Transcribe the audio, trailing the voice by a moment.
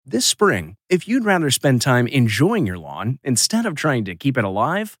This spring, if you'd rather spend time enjoying your lawn instead of trying to keep it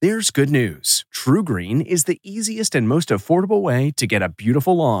alive, there's good news. TruGreen is the easiest and most affordable way to get a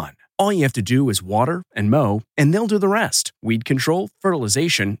beautiful lawn. All you have to do is water and mow, and they'll do the rest. Weed control,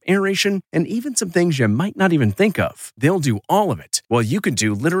 fertilization, aeration, and even some things you might not even think of. They'll do all of it, while you can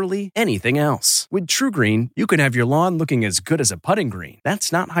do literally anything else. With TruGreen, you can have your lawn looking as good as a putting green.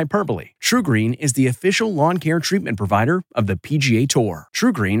 That's not hyperbole. TruGreen is the official lawn care treatment provider of the PGA Tour.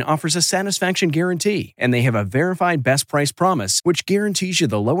 TruGreen offers a satisfaction guarantee, and they have a verified best price promise, which guarantees you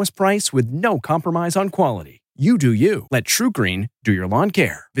the lowest price with no compromise on quality. You do you. Let TruGreen do your lawn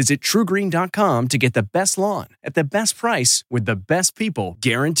care. Visit TruGreen.com to get the best lawn at the best price with the best people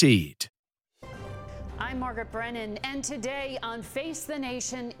guaranteed. I'm Margaret Brennan, and today on Face the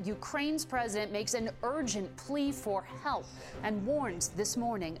Nation, Ukraine's president makes an urgent plea for help and warns this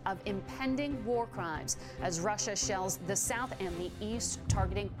morning of impending war crimes as Russia shells the south and the east,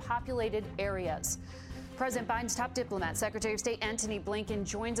 targeting populated areas. President Biden's top diplomat, Secretary of State Antony Blinken,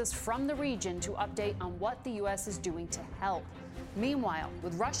 joins us from the region to update on what the U.S. is doing to help. Meanwhile,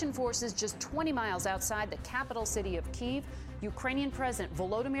 with Russian forces just 20 miles outside the capital city of Kyiv, Ukrainian President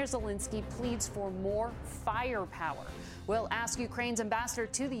Volodymyr Zelensky pleads for more firepower. We'll ask Ukraine's ambassador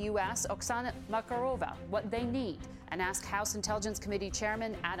to the U.S., Oksana Makarova, what they need, and ask House Intelligence Committee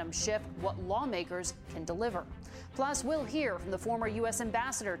Chairman Adam Schiff what lawmakers can deliver. Plus, we'll hear from the former U.S.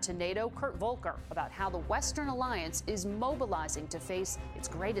 ambassador to NATO, Kurt Volker, about how the Western alliance is mobilizing to face its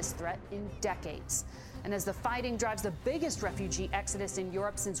greatest threat in decades. And as the fighting drives the biggest refugee exodus in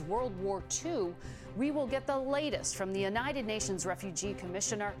Europe since World War II, we will get the latest from the United Nations Refugee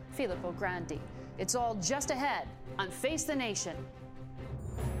Commissioner, Filippo Grandi. It's all just ahead on Face the Nation.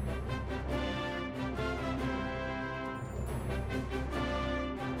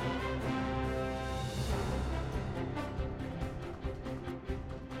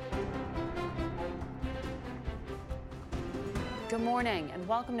 Good morning and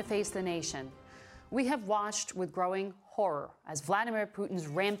welcome to Face the Nation. We have watched with growing horror as Vladimir Putin's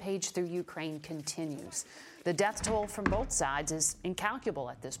rampage through Ukraine continues. The death toll from both sides is incalculable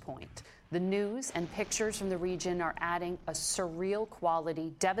at this point. The news and pictures from the region are adding a surreal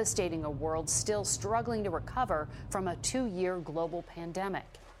quality, devastating a world still struggling to recover from a 2-year global pandemic.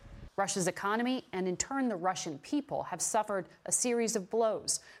 Russia's economy and, in turn, the Russian people have suffered a series of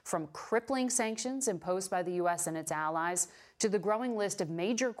blows, from crippling sanctions imposed by the U.S. and its allies to the growing list of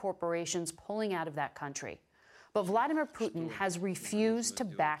major corporations pulling out of that country. But Vladimir Putin has refused to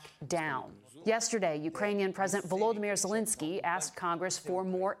back down. Yesterday, Ukrainian President Volodymyr Zelensky asked Congress for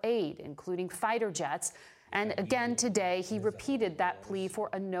more aid, including fighter jets. And again today, he repeated that plea for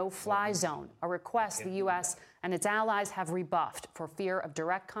a no-fly zone, a request the U.S. and its allies have rebuffed for fear of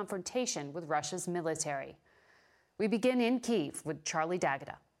direct confrontation with Russia's military. We begin in Kyiv with Charlie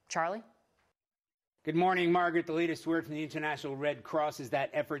D'Agata. Charlie? Good morning, Margaret. The latest word from the International Red Cross is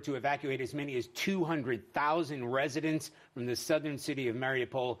that effort to evacuate as many as 200,000 residents from the southern city of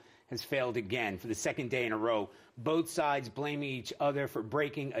Mariupol has failed again for the second day in a row. Both sides blaming each other for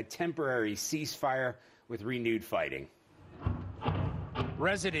breaking a temporary ceasefire with renewed fighting.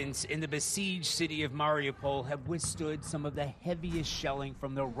 Residents in the besieged city of Mariupol have withstood some of the heaviest shelling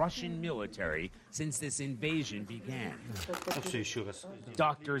from the Russian military since this invasion began.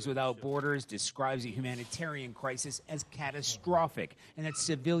 Doctors Without Borders describes the humanitarian crisis as catastrophic and that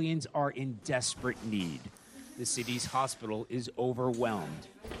civilians are in desperate need. The city's hospital is overwhelmed.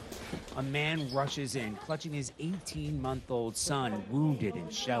 A man rushes in, clutching his 18-month-old son, wounded in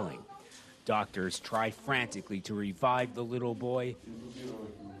shelling. Doctors try frantically to revive the little boy,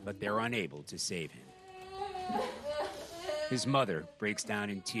 but they're unable to save him. His mother breaks down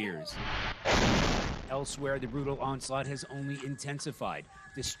in tears. Elsewhere, the brutal onslaught has only intensified,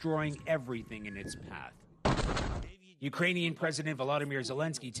 destroying everything in its path. Ukrainian President Volodymyr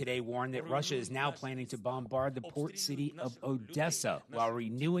Zelensky today warned that Russia is now planning to bombard the port city of Odessa while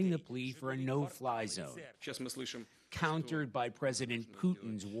renewing the plea for a no-fly zone, countered by President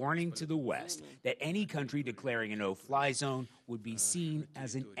Putin's warning to the West that any country declaring a no-fly zone would be seen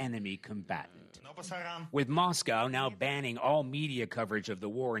as an enemy combatant. With Moscow now banning all media coverage of the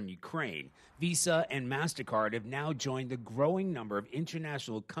war in Ukraine, Visa and MasterCard have now joined the growing number of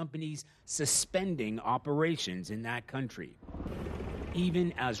international companies suspending operations in that country.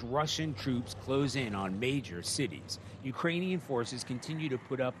 Even as Russian troops close in on major cities, Ukrainian forces continue to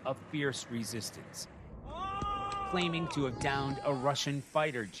put up a fierce resistance, claiming to have downed a Russian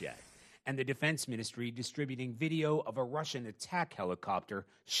fighter jet, and the defense ministry distributing video of a Russian attack helicopter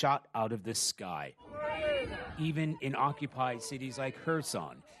shot out of the sky. Even in occupied cities like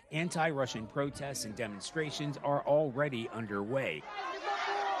Kherson, anti-Russian protests and demonstrations are already underway.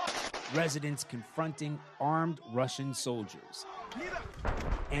 residents confronting armed Russian soldiers.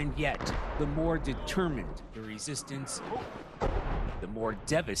 And yet, the more determined the resistance, the more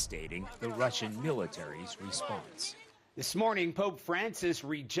devastating the Russian military's response. This morning, Pope Francis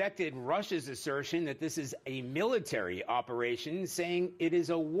rejected Russia's assertion that this is a military operation, saying it is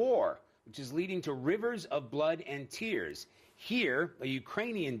a war, which is leading to rivers of blood and tears. Here, a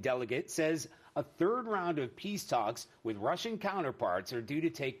Ukrainian delegate says a third round of peace talks with Russian counterparts are due to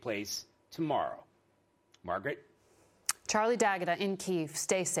take place tomorrow. Margaret? Charlie D'Agata in Kyiv.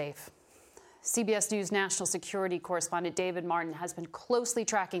 Stay safe. CBS News national security correspondent David Martin has been closely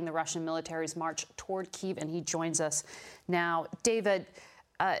tracking the Russian military's march toward Kyiv, and he joins us now. David,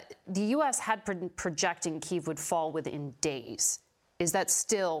 the U.S. had been projecting Kyiv would fall within days. Is that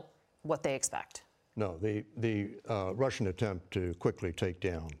still what they expect? No, the Russian attempt to quickly take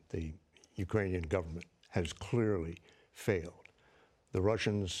down the Ukrainian government has clearly failed. The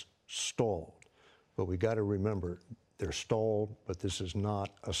Russians stalled, but we got to remember they're stalled, but this is not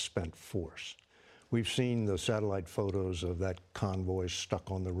a spent force. We've seen the satellite photos of that convoy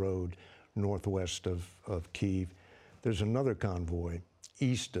stuck on the road northwest of Kyiv. There's another convoy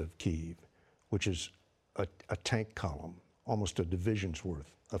east of Kyiv, which is a tank column, almost a division's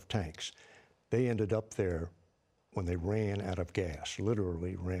worth of tanks. They ended up there when they ran out of gas,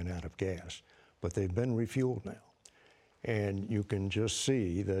 literally ran out of gas, but they've been refueled now. And you can just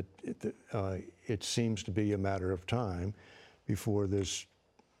see that it seems to be a matter of time before this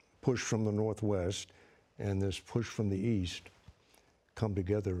push from the northwest and this push from the east come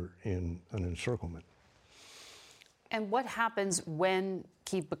together in an encirclement. And what happens when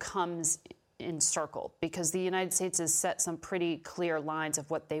Kyiv becomes encircled? Because the United States has set some pretty clear lines of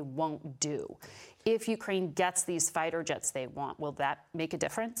what they won't do. If Ukraine gets these fighter jets they want, will that make a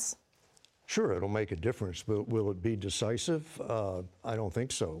difference? Sure, it'll make a difference, but will it be decisive? I don't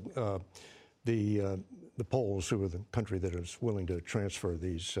think so. The Poles, who are the country that is willing to transfer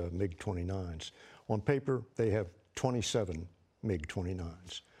these MiG-29s, on paper, they have 27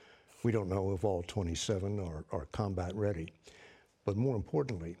 MiG-29s. We don't know if all 27 are combat ready. But more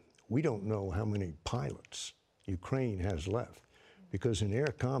importantly, we don't know how many pilots Ukraine has left, because in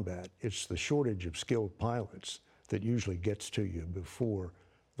air combat, it's the shortage of skilled pilots that usually gets to you before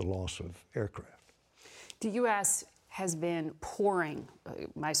the loss of aircraft. The U.S. has been pouring,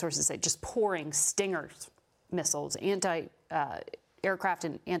 my sources say, just pouring Stinger missiles, anti-aircraft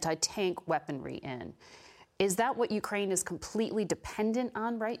and anti-tank weaponry in. Is that what Ukraine is completely dependent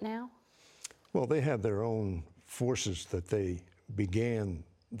on right now? Well, they have their own forces that they began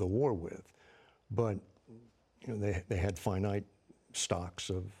the war with, but they had finite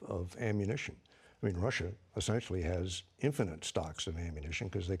stocks of ammunition. I mean, Russia essentially has infinite stocks of ammunition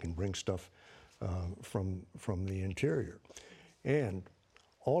because they can bring stuff from the interior. And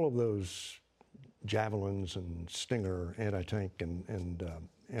all of those Javelins and Stinger anti-tank and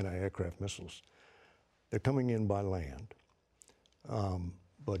anti-aircraft missiles, they're coming in by land.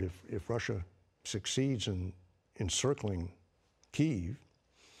 But if Russia succeeds in encircling Kyiv,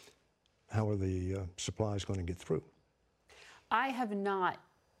 how are the supplies going to get through? I have not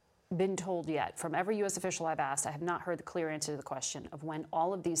been told yet, from every U.S. official I've asked, I have not heard the clear answer to the question of when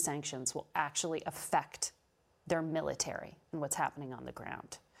all of these sanctions will actually affect their military and what's happening on the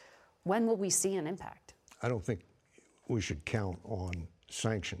ground. When will we see an impact? I don't think we should count on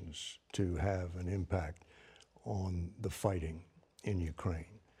sanctions to have an impact on the fighting in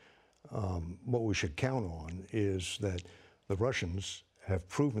Ukraine. What we should count on is that the Russians have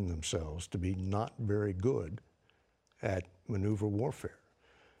proven themselves to be not very good at maneuver warfare.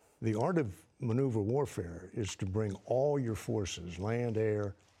 The art of maneuver warfare is to bring all your forces, land,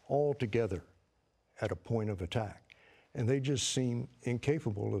 air, all together at a point of attack. And they just seem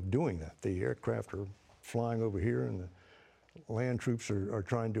incapable of doing that. The aircraft are flying over here and the land troops are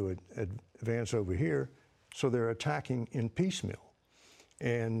trying to advance over here, so they're attacking in piecemeal.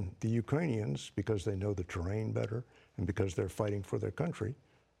 And the Ukrainians, because they know the terrain better and because they're fighting for their country,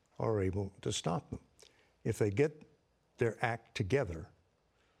 are able to stop them. If they get their act together,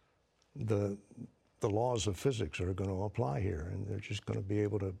 the laws of physics are going to apply here, and they're just going to be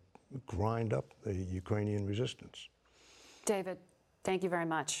able to grind up the Ukrainian resistance. David, thank you very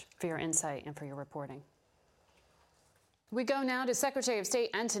much for your insight and for your reporting. We go now to Secretary of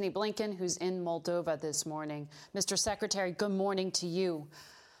State Antony Blinken, who's in Moldova this morning. Mr. Secretary, good morning to you.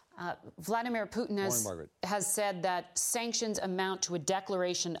 Vladimir Putin has said that sanctions amount to a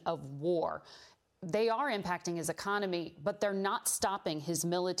declaration of war. They are impacting his economy, but they're not stopping his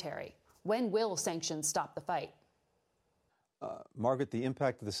military. When will sanctions stop the fight? Margaret, the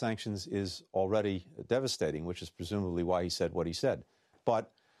impact of the sanctions is already devastating, which is presumably why he said what he said.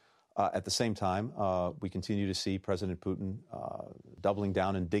 But At the same time, we continue to see President Putin doubling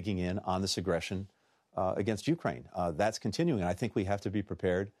down and digging in on this aggression against Ukraine. That's continuing, and I think we have to be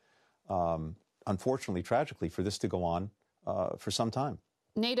prepared, unfortunately, tragically, for this to go on for some time.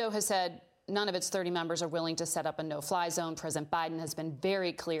 NATO has said none of its 30 members are willing to set up a no-fly zone. President Biden has been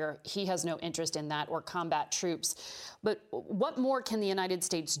very clear he has no interest in that or combat troops. But what more can the United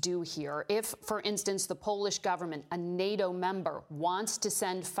States do here? If, for instance, the Polish government, a NATO member, wants to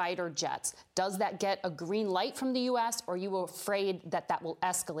send fighter jets, does that get a green light from the U.S., or are you afraid that that will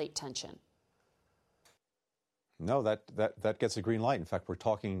escalate tension? No, that gets a green light. In fact, we're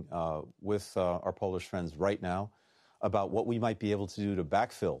talking with our Polish friends right now about what we might be able to do to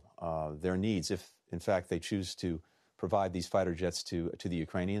backfill their needs if, in fact, they choose to provide these fighter jets to the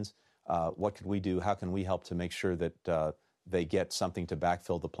Ukrainians. What could we do? How can we help to make sure that they get something to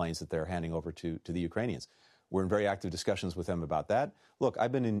backfill the planes that they're handing over to the Ukrainians? We're in very active discussions with them about that. Look,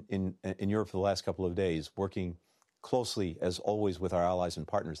 I've been in Europe for the last couple of days working closely, as always, with our allies and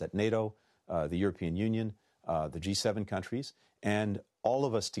partners at NATO, the European Union, the G7 countries, and all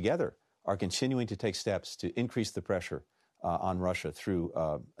of us together are continuing to take steps to increase the pressure on Russia through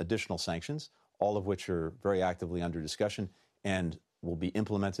additional sanctions, all of which are very actively under discussion and will be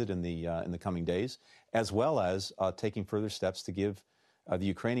implemented in the coming days, as well as taking further steps to give the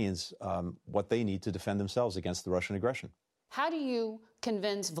Ukrainians what they need to defend themselves against the Russian aggression. How do you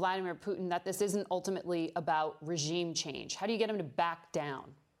convince Vladimir Putin that this isn't ultimately about regime change? How do you get him to back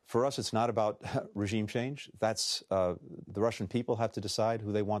down? For us, it's not about regime change. That's the Russian people have to decide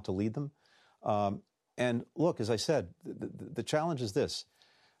who they want to lead them. And look, as I said, the challenge is this.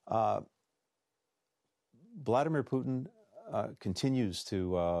 Vladimir Putin continues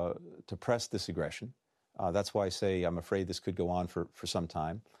to press this aggression. That's why I say I'm afraid this could go on for some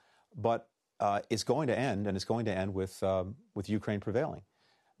time. But it's going to end, and it's going to end with Ukraine prevailing.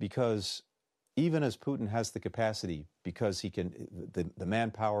 Because even as Putin has the capacity, because he can, the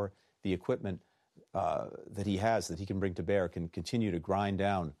manpower, the equipment that he has, that he can bring to bear, can continue to grind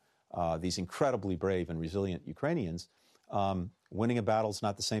down these incredibly brave and resilient Ukrainians, winning a battle is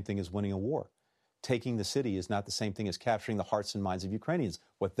not the same thing as winning a war. Taking the city is not the same thing as capturing the hearts and minds of Ukrainians.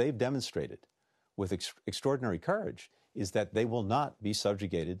 What they've demonstrated with extraordinary courage is that they will not be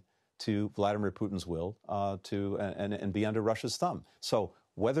subjugated to Vladimir Putin's will and be under Russia's thumb. So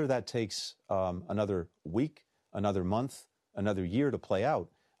whether that takes another week, another month, another year to play out,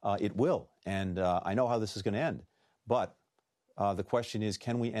 it will. And I know how this is going to end. But the question is,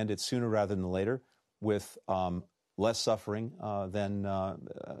 can we end it sooner rather than later with less suffering than,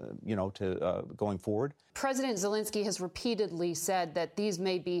 going forward? President Zelensky has repeatedly said that these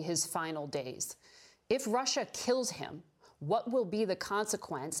may be his final days. If Russia kills him, what will be the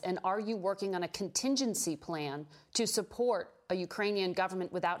consequence? And are you working on a contingency plan to support a Ukrainian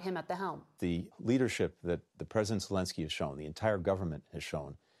government without him at the helm? The leadership that the President Zelensky has shown, the entire government has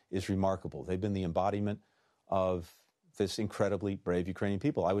shown, is remarkable. They've been the embodiment of this incredibly brave Ukrainian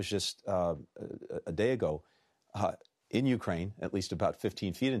people. I was just a day ago in Ukraine, at least about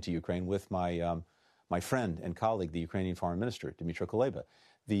 15 feet into Ukraine, with my friend and colleague, the Ukrainian Foreign Minister, Dmytro Kuleba.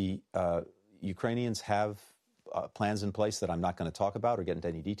 The Ukrainians have plans in place that I'm not going to talk about or get into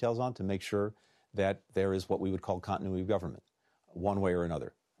any details on to make sure that there is what we would call continuity of government, one way or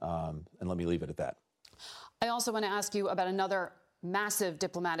another. And let me leave it at that. I also want to ask you about another massive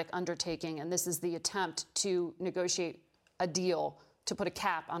diplomatic undertaking, and this is the attempt to negotiate a deal to put a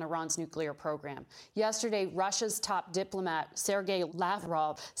cap on Iran's nuclear program. Yesterday, Russia's top diplomat, Sergei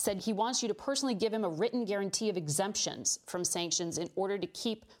Lavrov, said he wants you to personally give him a written guarantee of exemptions from sanctions in order to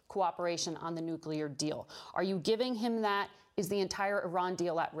keep cooperation on the nuclear deal. Are you giving him that? Is the entire Iran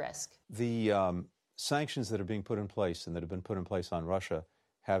deal at risk? The sanctions that are being put in place and that have been put in place on Russia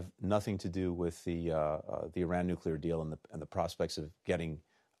have nothing to do with the Iran nuclear deal and the prospects of getting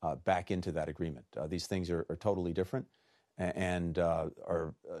back into that agreement. These things are totally different and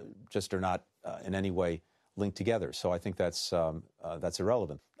are not in any way linked together. So I think that's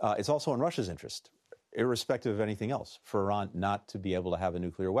irrelevant. It's also in Russia's interest, irrespective of anything else, for Iran not to be able to have a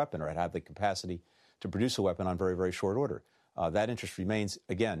nuclear weapon or have the capacity to produce a weapon on very, very short order. That interest remains,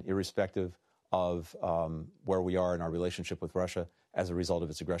 again, irrespective of where we are in our relationship with Russia as a result of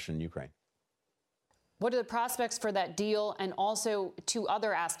its aggression in Ukraine. What are the prospects for that deal? And also two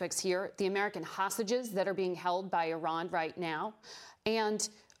other aspects here, the American hostages that are being held by Iran right now. And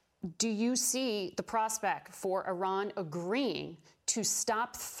do you see the prospect for Iran agreeing to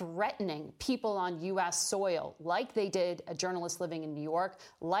stop threatening people on U.S. soil like they did a journalist living in New York,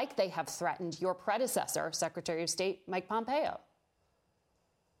 like they have threatened your predecessor, Secretary of State Mike Pompeo?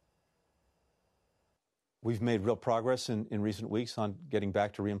 We've made real progress in recent weeks on getting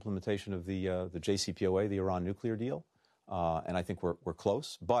back to reimplementation of the JCPOA, the Iran nuclear deal, and I think we're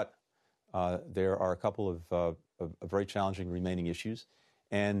close. But there are a couple of very challenging remaining issues,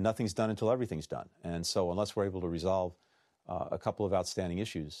 and nothing's done until everything's done. And so, unless we're able to resolve a couple of outstanding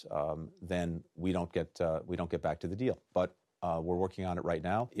issues, then we don't get back to the deal. But we're working on it right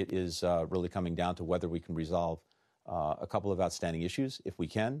now. It is really coming down to whether we can resolve a couple of outstanding issues. If we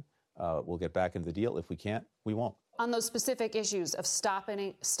can, we'll get back into the deal. If we can't, we won't. On those specific issues of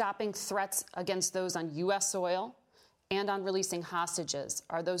stopping threats against those on U.S. soil and on releasing hostages,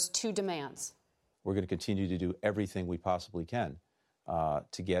 are those two demands? We're going to continue to do everything we possibly can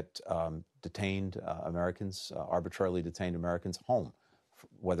to get detained Americans, arbitrarily detained Americans, home,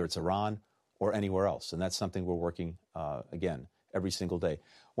 whether it's Iran or anywhere else. And that's something we're working, again, every single day.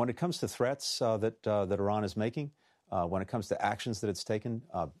 When it comes to threats that Iran is making, when it comes to actions that it's taken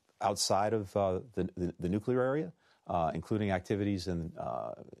outside of the nuclear area, including activities in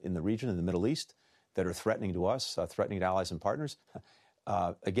the region, in the Middle East, that are threatening to us, threatening to allies and partners,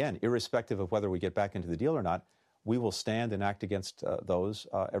 again, irrespective of whether we get back into the deal or not, we will stand and act against those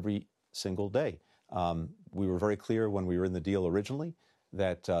every single day. We were very clear when we were in the deal originally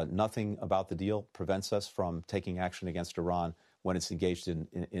that nothing about the deal prevents us from taking action against Iran when it's engaged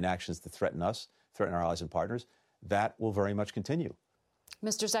in actions that threaten us, threaten our allies and partners. That will very much continue.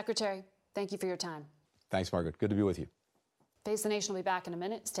 Mr. Secretary, thank you for your time. Thanks, Margaret. Good to be with you. Face the Nation will be back in a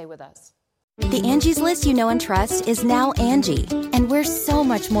minute. Stay with us. The Angie's List you know and trust is now Angie, and we're so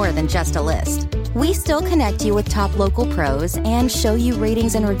much more than just a list. We still connect you with top local pros and show you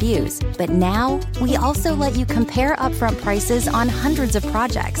ratings and reviews, but now we also let you compare upfront prices on hundreds of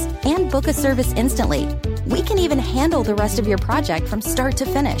projects and book a service instantly. We can even handle the rest of your project from start to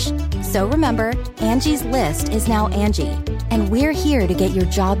finish. So remember, Angie's List is now Angie, and we're here to get your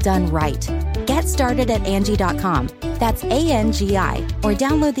job done right. Get started at Angie.com. That's ANGI, or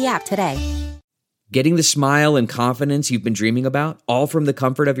download the app today. Getting the smile and confidence you've been dreaming about, all from the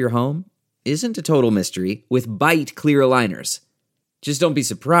comfort of your home, isn't a total mystery with Byte clear aligners. Just don't be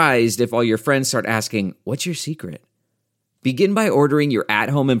surprised if all your friends start asking, "What's your secret?" Begin by ordering your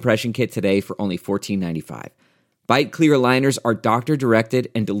at-home impression kit today for only $14.95. Byte clear aligners are doctor-directed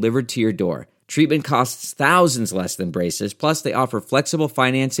and delivered to your door. Treatment costs thousands less than braces, plus they offer flexible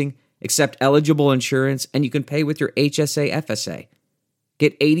financing, accept eligible insurance, and you can pay with your HSA FSA.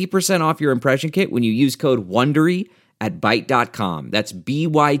 Get 80% off your impression kit when you use code WONDERY at Byte.com. That's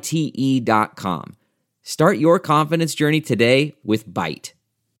BYTE.com. Start your confidence journey today with Byte.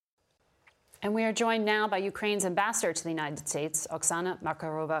 And we are joined now by Ukraine's ambassador to the United States, Oksana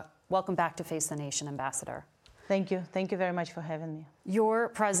Markarova. Welcome back to Face the Nation, Ambassador. Thank you. Thank you very much for having me. Your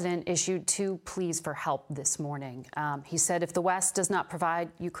president issued 2 pleas for help this morning. He said if the West does not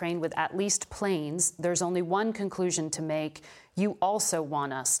provide Ukraine with at least planes, there's only one conclusion to make. You also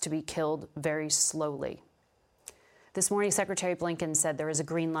want us to be killed very slowly. This morning, Secretary Blinken said there is a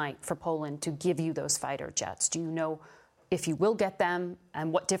green light for Poland to give you those fighter jets. Do you know if you will get them,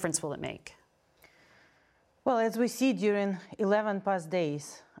 and what difference will it make? Well, as we see during 11 past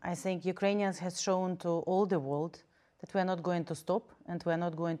days, I think Ukrainians have shown to all the world that we are not going to stop and we are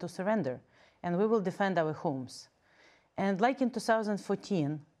not going to surrender. And we will defend our homes. And like in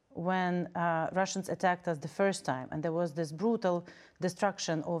 2014, when Russians attacked us the first time, and there was this brutal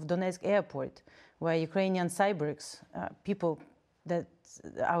destruction of Donetsk airport, where Ukrainian Cyberics, people that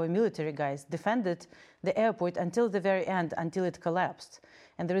our military guys defended the airport until the very end, until it collapsed.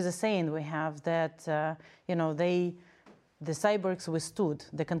 And there is a saying we have that, the Cyberics withstood,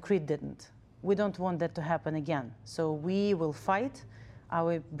 the concrete didn't. We don't want that to happen again. So we will fight.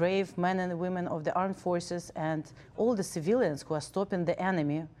 Our brave men and women of the armed forces and all the civilians who are stopping the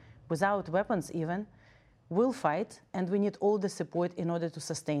enemy without weapons even will fight, and we need all the support in order to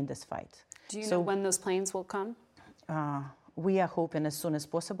sustain this fight. Do you know when those planes will come? We are hoping as soon as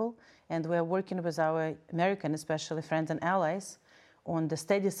possible, and we are working with our American, especially friends and allies, on the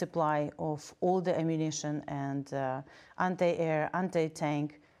steady supply of all the ammunition and anti-air,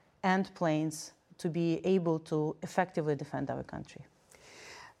 anti-tank, and planes to be able to effectively defend our country.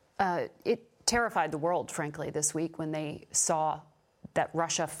 It terrified the world, frankly, this week when they saw that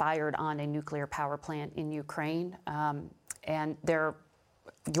Russia fired on a nuclear power plant in Ukraine. And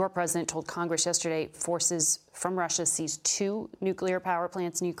your president told Congress yesterday forces from Russia seized 2 nuclear power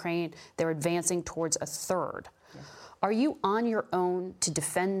plants in Ukraine. They're advancing towards a third. Yes. Are you on your own to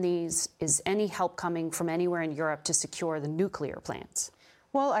defend these? Is any help coming from anywhere in Europe to secure the nuclear plants?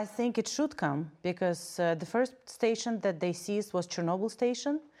 Well, I think it should come because the first station that they seized was Chernobyl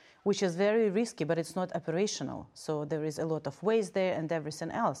station, which is very risky, but it's not operational. So there is a lot of waste there and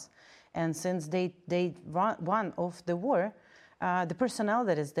everything else. And since day one of the war, the personnel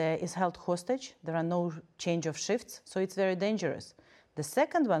that is there is held hostage. There are no change of shifts, so it's very dangerous. The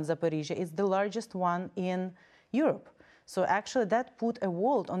second one, Zaporizhia, is the largest one in Europe. So actually that put a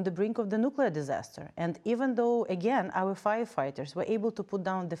world on the brink of the nuclear disaster. And even though, again, our firefighters were able to put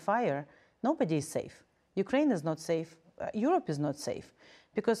down the fire, nobody is safe. Ukraine is not safe. Europe is not safe.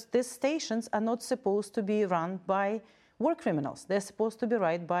 Because these stations are not supposed to be run by war criminals. They're supposed to be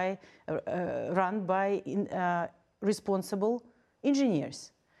run by responsible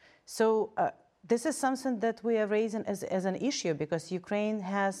engineers. So this is something that we are raising as an issue because Ukraine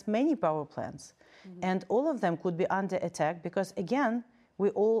has many power plants. And all of them could be under attack because, again, we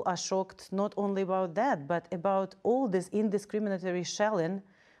all are shocked not only about that, but about all this indiscriminatory shelling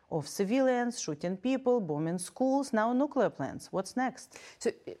of civilians, shooting people, bombing schools, now nuclear plants. What's next? So,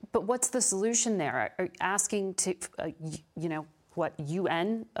 but what's the solution there? Are you asking to,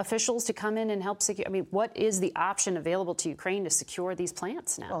 UN officials to come in and help secure? I mean, what is the option available to Ukraine to secure these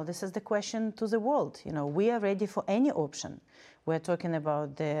plants now? Well, this is the question to the world. We are ready for any option. We're talking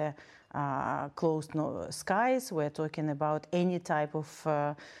about the closed skies. We're talking about any type of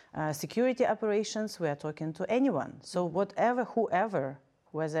security operations. We're talking to anyone. So whoever,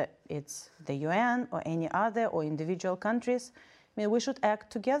 whether it's the UN or any other or individual countries, we should act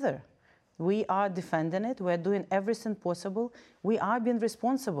together. We are defending it. We're doing everything possible. We are being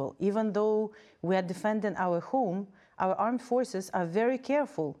responsible. Even though we are defending our home, our armed forces are very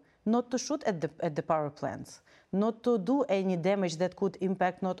careful not to shoot at the power plants, not to do any damage that could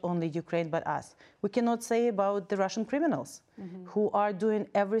impact not only Ukraine but us. We cannot say about the Russian criminals who are doing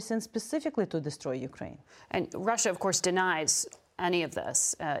everything specifically to destroy Ukraine. And Russia, of course, denies any of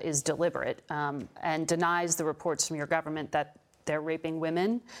this is deliberate and denies the reports from your government that they're raping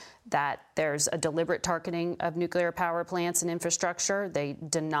women, that there's a deliberate targeting of nuclear power plants and infrastructure. They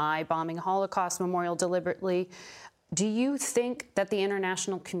deny bombing Holocaust Memorial deliberately. Do you think that the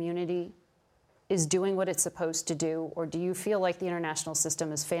international community is doing what it's supposed to do, or do you feel like the international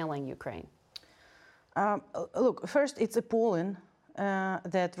system is failing Ukraine? Look, first, it's appalling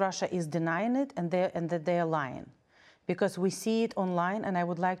that Russia is denying it and that they are lying. Because we see it online, and I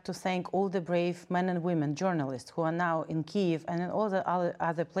would like to thank all the brave men and women, journalists, who are now in Kyiv and in all the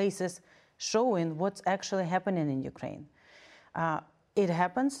other places showing what's actually happening in Ukraine. It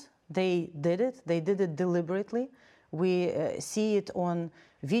happens. They did it. They did it deliberately. We see it on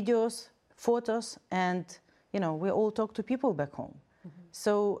videos, photos, and, we all talk to people back home.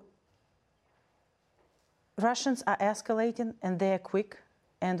 So Russians are escalating, and they are quick,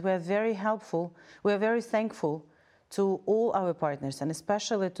 and we're very helpful. We're very thankful to all our partners, and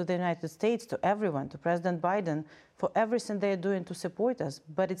especially to the United States, to everyone, to President Biden, for everything they're doing to support us.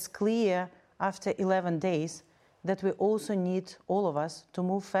 But it's clear after 11 days that we also need all of us to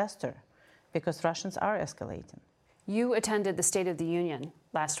move faster because Russians are escalating. You attended the State of the Union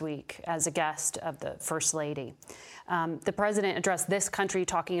last week as a guest of the First Lady. The president addressed this country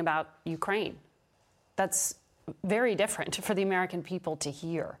talking about Ukraine. That's very different for the American people to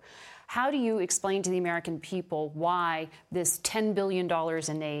hear. How do you explain to the American people why this $10 billion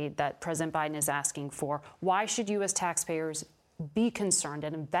in aid that President Biden is asking for, why should you as taxpayers be concerned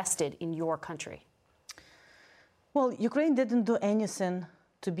and invested in your country? Well, Ukraine didn't do anything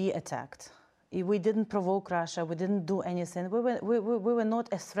to be attacked. We didn't provoke Russia. We didn't do anything. We were not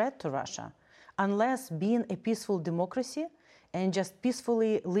a threat to Russia, unless being a peaceful democracy and just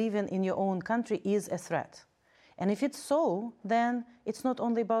peacefully living in your own country is a threat. And if it's so, then it's not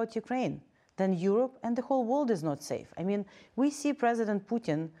only about Ukraine. Then Europe and the whole world is not safe. I mean, we see President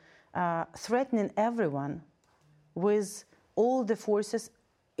Putin threatening everyone with all the forces,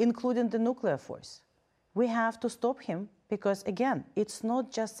 including the nuclear force. We have to stop him because, again, it's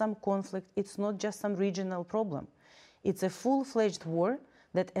not just some conflict. It's not just some regional problem. It's a full-fledged war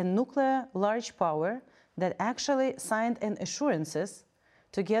that a nuclear large power that actually signed an assurances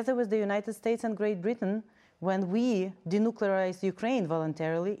together with the United States and Great Britain when we denuclearized Ukraine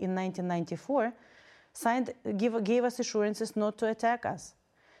voluntarily in 1994, gave us assurances not to attack us.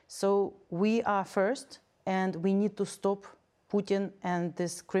 So we are first, and we need to stop Putin and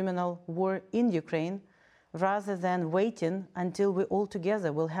this criminal war in Ukraine, rather than waiting until we all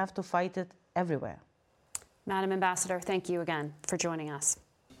together will have to fight it everywhere. Madam Ambassador, thank you again for joining us.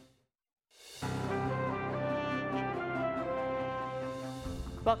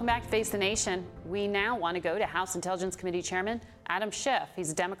 Welcome back to Face the Nation. We now want to go to House Intelligence Committee Chairman Adam Schiff.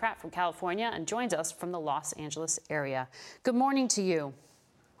 He's a Democrat from California and joins us from the Los Angeles area. Good morning to you.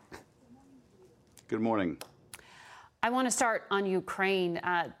 Good morning. I want to start on Ukraine.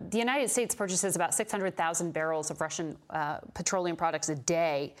 The United States purchases about 600,000 barrels of Russian petroleum products a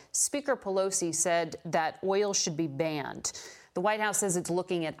day. Speaker Pelosi said that oil should be banned. The White House says it's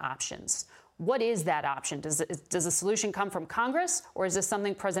looking at options. What is that option? Does the solution come from Congress, or is this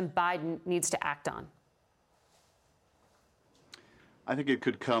something President Biden needs to act on? I think it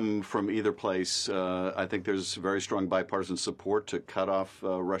could come from either place. I think there's very strong bipartisan support to cut off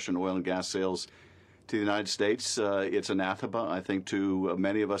Russian oil and gas sales to the United States. It's anathema, I think, to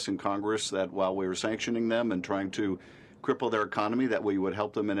many of us in Congress that while we were sanctioning them and trying to cripple their economy, that we would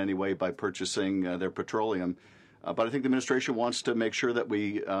help them in any way by purchasing their petroleum. But I think the administration wants to make sure that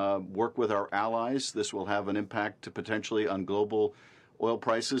we work with our allies. This will have an impact potentially on global oil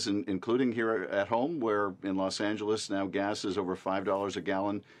prices, including here at home, where in Los Angeles now gas is over $5 a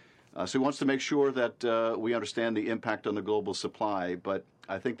gallon. So he wants to make sure that we understand the impact on the global supply. But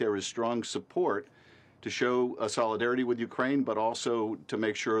I think there is strong support to show solidarity with Ukraine, but also to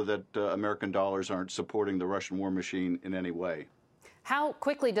make sure that American dollars aren't supporting the Russian war machine in any way. How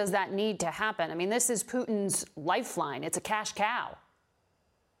quickly does that need to happen? I mean, this is Putin's lifeline. It's a cash cow.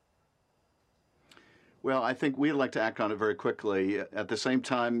 Well, I think we'd like to act on it very quickly. At the same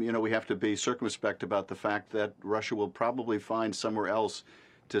time, we have to be circumspect about the fact that Russia will probably find somewhere else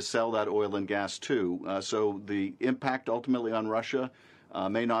to sell that oil and gas to. So the impact ultimately on Russia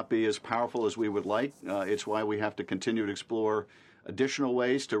may not be as powerful as we would like. It's why we have to continue to explore additional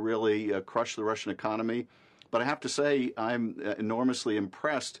ways to really crush the Russian economy. But I have to say, I'm enormously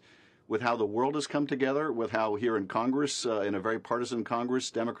impressed with how the world has come together, with how here in Congress, in a very partisan Congress,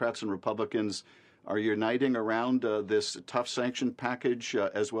 Democrats and Republicans are uniting around this tough sanction package,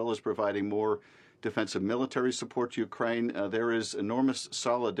 as well as providing more defensive military support to Ukraine. There is enormous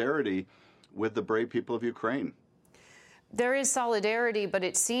solidarity with the brave people of Ukraine. There is solidarity, but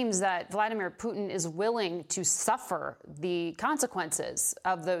it seems that Vladimir Putin is willing to suffer the consequences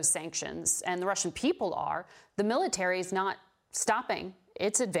of those sanctions, and the Russian people are. The military is not stopping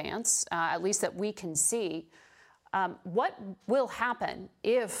its advance, at least that we can see. What will happen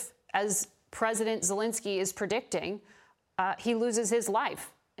if, as President Zelensky is predicting, he loses his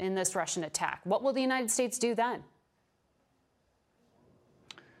life in this Russian attack? What will the United States do then?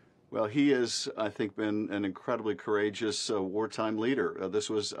 Well, he has, I think, been an incredibly courageous wartime leader. This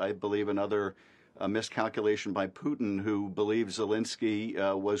was, I believe, another miscalculation by Putin, who believed Zelensky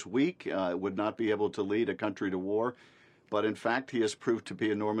was weak, would not be able to lead a country to war. But in fact, he has proved to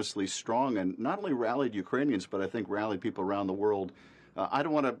be enormously strong and not only rallied Ukrainians, but I think rallied people around the world. I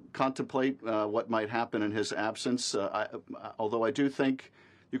don't want to contemplate what might happen in his absence, although I do think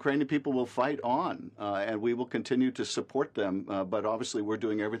Ukrainian people will fight on, and we will continue to support them. But obviously, we're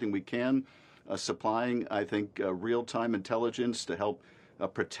doing everything we can, supplying, I think, real-time intelligence to help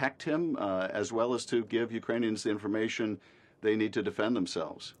protect him, as well as to give Ukrainians the information they need to defend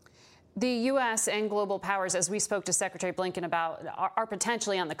themselves. The U.S. and global powers, as we spoke to Secretary Blinken about, are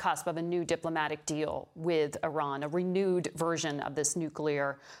potentially on the cusp of a new diplomatic deal with Iran, a renewed version of this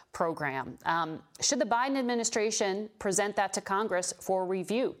nuclear program. Should the Biden administration present that to Congress for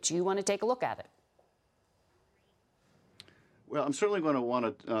review? Do you want to take a look at it? Well, I'm certainly going to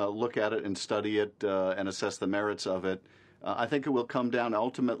want to look at it and study it and assess the merits of it. I think it will come down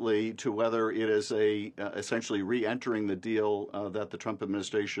ultimately to whether it is essentially re-entering the deal that the Trump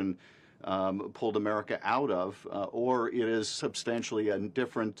administration pulled America out of, or it is substantially a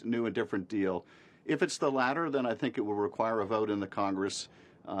new and different deal. If it's the latter, then I think it will require a vote in the Congress.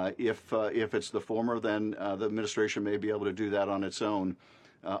 If it's the former, then the administration may be able to do that on its own.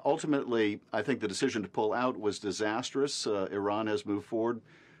 Ultimately, I think the decision to pull out was disastrous. Iran has moved forward,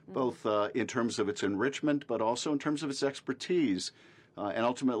 both in terms of its enrichment, but also in terms of its expertise. And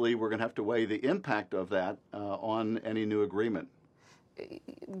ultimately, we're going to have to weigh the impact of that on any new agreement.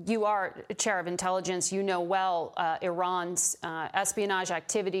 You are chair of intelligence. You know well Iran's espionage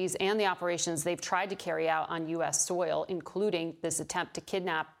activities and the operations they've tried to carry out on U.S. soil, including this attempt to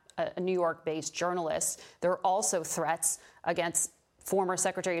kidnap a New York-based journalist. There are also threats against former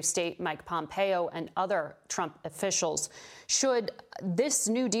Secretary of State Mike Pompeo and other Trump officials. Should this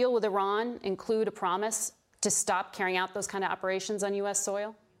new deal with Iran include a promise to stop carrying out those kind of operations on U.S.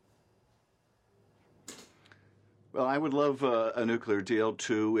 soil? Well, I would love a nuclear deal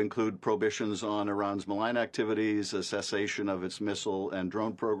to include prohibitions on Iran's malign activities, a cessation of its missile and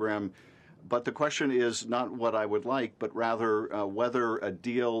drone program. But the question is not what I would like, but rather whether a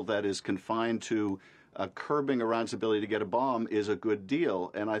deal that is confined to curbing Iran's ability to get a bomb is a good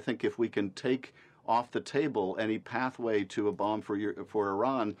deal. And I think if we can take off the table any pathway to a bomb for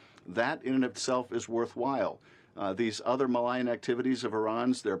Iran, that in and of itself is worthwhile. These other malign activities of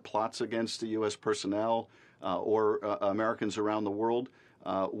Iran's, their plots against the U.S. personnel, or Americans around the world,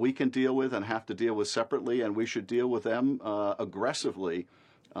 we can deal with and have to deal with separately, and we should deal with them aggressively.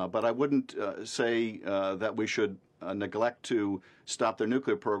 But I wouldn't say that we should neglect to stop their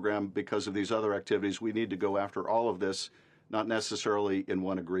nuclear program because of these other activities. We need to go after all of this, not necessarily in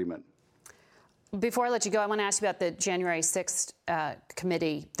one agreement. Before I let you go, I want to ask you about the January 6th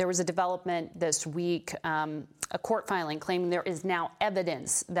committee. There was a development this week, a court filing claiming there is now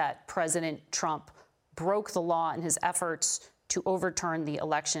evidence that President Trump broke the law in his efforts to overturn the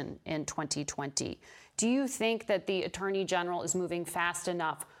election in 2020. Do you think that the Attorney General is moving fast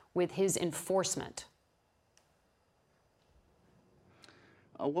enough with his enforcement?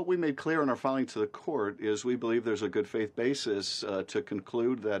 What we made clear in our filing to the court is we believe there's a good faith basis to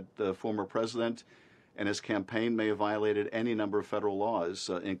conclude that the former president and his campaign may have violated any number of federal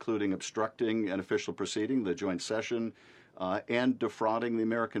laws, including obstructing an official proceeding, the joint session, and defrauding the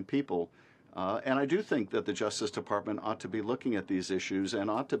American people. And I do think that the Justice Department ought to be looking at these issues and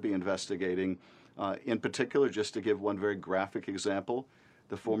ought to be investigating. In particular, just to give one very graphic example,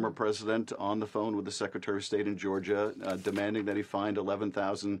 the former president on the phone with the Secretary of State in Georgia, demanding that he find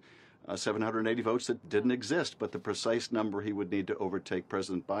 11,780 votes that didn't exist, but the precise number he would need to overtake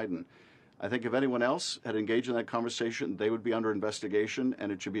President Biden. I think if anyone else had engaged in that conversation, they would be under investigation,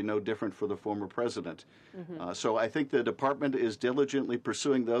 and it should be no different for the former president. So I think the department is diligently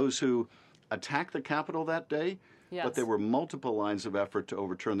pursuing those who attacked the Capitol that day, but there were multiple lines of effort to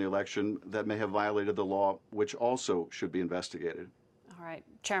overturn the election that may have violated the law, which also should be investigated. All right.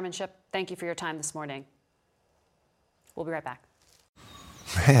 Chairmanship, thank you for your time this morning. We'll be right back.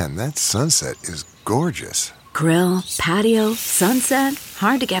 Man, that sunset is gorgeous. Grill, patio, sunset.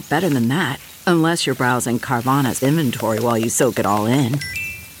 Hard to get better than that. Unless you're browsing Carvana's inventory while you soak it all in.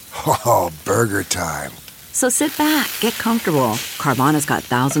 Oh, burger time. So sit back, get comfortable. Carvana's got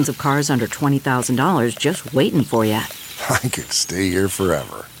thousands of cars under $20,000 just waiting for you. I could stay here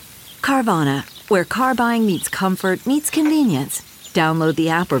forever. Carvana, where car buying meets comfort meets convenience. Download the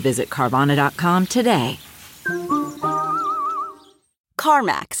app or visit Carvana.com today.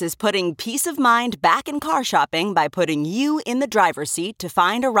 CarMax is putting peace of mind back in car shopping by putting you in the driver's seat to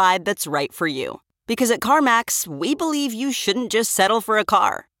find a ride that's right for you. Because at CarMax, we believe you shouldn't just settle for a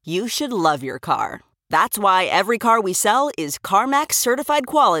car. You should love your car. That's why every car we sell is CarMax certified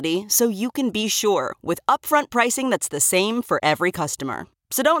quality, so you can be sure with upfront pricing that's the same for every customer.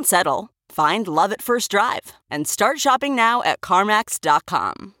 So don't settle. Find love at first drive and start shopping now at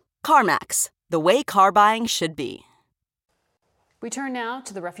CarMax.com. CarMax, the way car buying should be. We turn now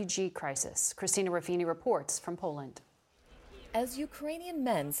to the refugee crisis. Christina Ruffini reports from Poland. As Ukrainian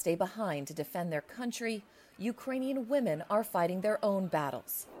men stay behind to defend their country, Ukrainian women are fighting their own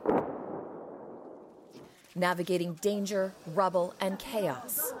battles. Navigating danger, rubble, and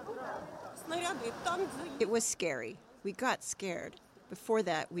chaos. It was scary. We got scared. Before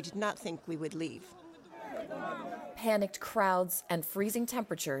that, we did not think we would leave. Panicked crowds and freezing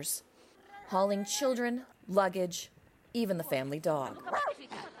temperatures, hauling children, luggage, even the family dog.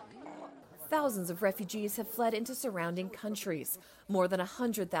 Thousands of refugees have fled into surrounding countries, more than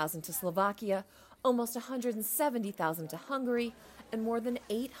 100,000 to Slovakia, almost 170,000 to Hungary, and more than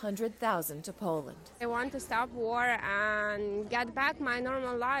 800,000 to Poland. I want to stop war and get back my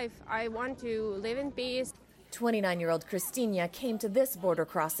normal life. I want to live in peace. 29-year-old Kristina came to this border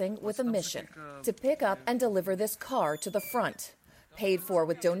crossing with a mission, to pick up and deliver this car to the front, paid for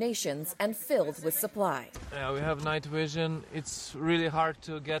with donations and filled with supply. Yeah, we have night vision. It's really hard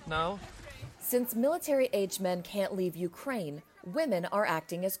to get now. Since military-aged men can't leave Ukraine, women are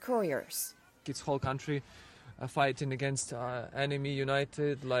acting as couriers. It's whole country fighting against enemy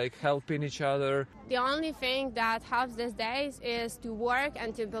united, like helping each other. The only thing that helps these days is to work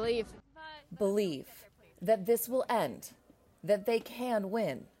and to believe. Believe that this will end, that they can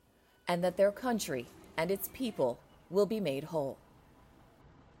win, and that their country and its people will be made whole.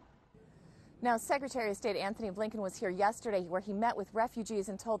 Now, Secretary of State Anthony Blinken was here yesterday where he met with refugees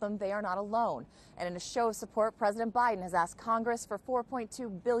and told them they are not alone. And in a show of support, President Biden has asked Congress for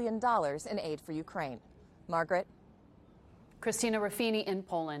 $4.2 billion in aid for Ukraine. Margaret? Christina Ruffini in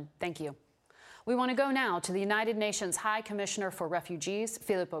Poland. Thank you. We want to go now to the United Nations High Commissioner for Refugees,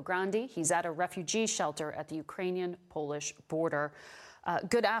 Filippo Grandi. He's at a refugee shelter at the Ukrainian-Polish border.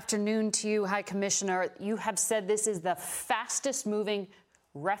 Good afternoon to you, High Commissioner. You have said this is the fastest-moving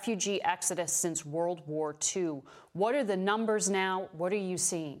refugee exodus since World War II. What are the numbers now? What are you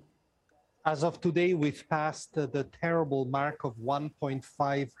seeing? As of today, we've passed the terrible mark of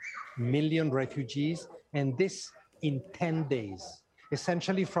 1.5 million refugees, and this in 10 days.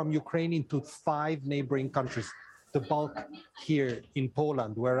 Essentially from Ukraine into 5 neighboring countries, the bulk here in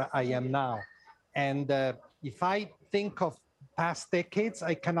Poland, where I am now. And if I think of past decades,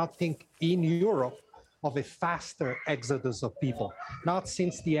 I cannot think in Europe of a faster exodus of people, not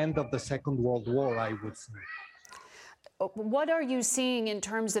since the end of the Second World War, I would say. What are you seeing in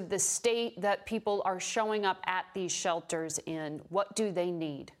terms of the state that people are showing up at these shelters in? What do they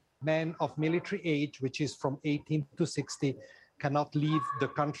need? Men of military age, which is from 18 to 60, cannot leave the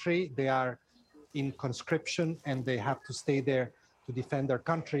country. They are in conscription and they have to stay there to defend their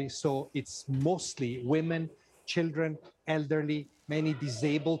country. So it's mostly women, children, elderly, many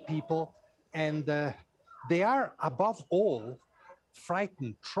disabled people. And they are, above all,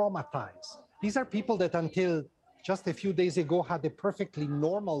 frightened, traumatized. These are people that until just a few days ago had a perfectly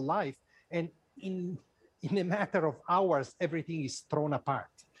normal life. And in a matter of hours, everything is thrown apart.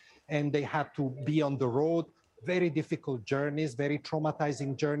 And they had to be on the road, very difficult journeys, very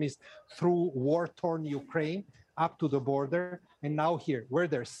traumatizing journeys through war-torn Ukraine up to the border. And now here, where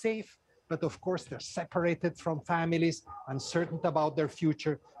they're safe, but of course they're separated from families, uncertain about their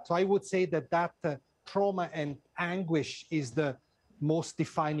future. So I would say that trauma and anguish is the most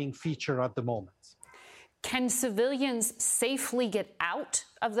defining feature at the moment. Can civilians safely get out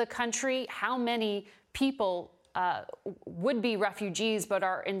of the country? How many people would be refugees but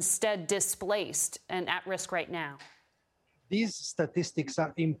are instead displaced and at risk right now? These statistics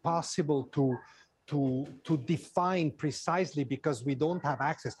are impossible to define precisely because we don't have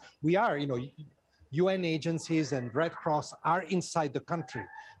access. We are, UN agencies and Red Cross are inside the country,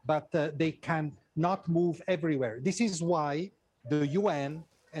 but they can not move everywhere. This is why the UN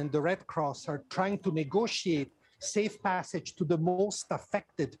and the Red Cross are trying to negotiate safe passage to the most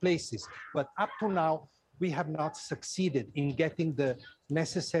affected places. But up to now, we have not succeeded in getting the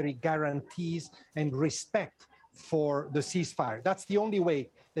necessary guarantees and respect for the ceasefire. That's the only way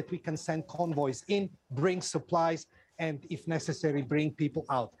that we can send convoys in, bring supplies, and if necessary, bring people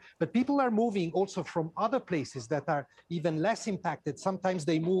out. But people are moving also from other places that are even less impacted. Sometimes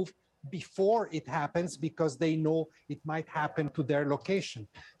they move before it happens because they know it might happen to their location.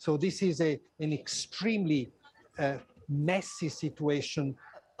 So this is an extremely messy situation.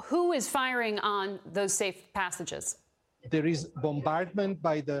 Who is firing on those safe passages? There is bombardment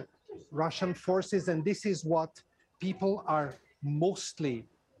by the Russian forces, and this is what people are mostly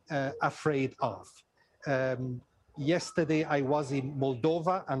afraid of. Yesterday, I was in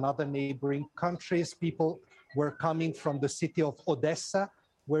Moldova and other neighboring countries. People were coming from the city of Odessa,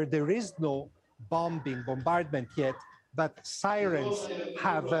 where there is no bombardment yet, but sirens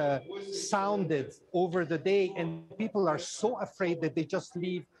have sounded over the day, and people are so afraid that they just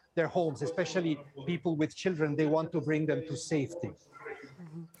leave their homes, especially people with children. They want to bring them to safety.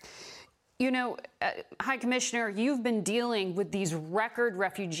 High Commissioner, you've been dealing with these record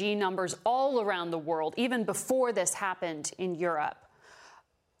refugee numbers all around the world, even before this happened in Europe.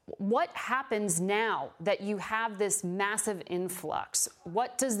 What happens now that you have this massive influx?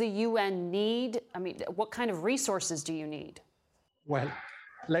 What does the UN need? I mean, what kind of resources do you need? Well,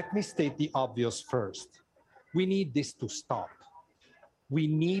 let me state the obvious first. We need this to stop. We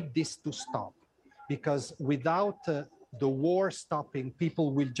need this to stop because without the war stopping,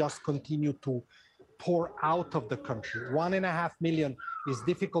 people will just continue to pour out of the country. 1.5 million is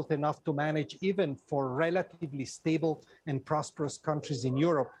difficult enough to manage even for relatively stable and prosperous countries in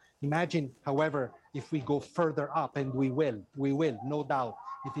Europe. Imagine, however, if we go further up, and we will, no doubt,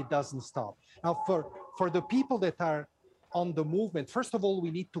 if it doesn't stop. Now, for the people that are on the movement, first of all,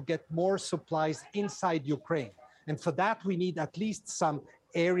 we need to get more supplies inside Ukraine. And for that, we need at least some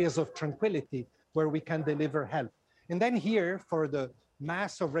areas of tranquility where we can deliver help. And then here, for the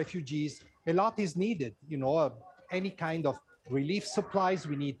mass of refugees, a lot is needed. Any kind of relief supplies.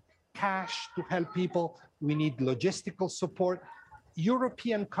 We need cash to help people. We need logistical support.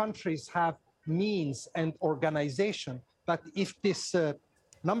 European countries have means and organization, but if this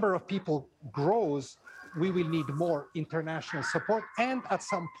number of people grows, we will need more international support. And at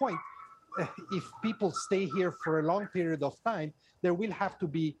some point, if people stay here for a long period of time, there will have to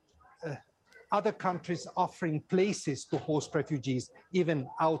be other countries offering places to host refugees, even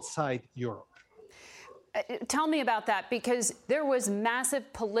outside Europe. Tell me about that, because there was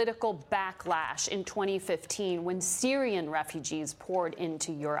massive political backlash in 2015 when Syrian refugees poured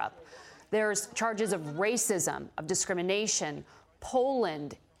into Europe. There's charges of racism, of discrimination.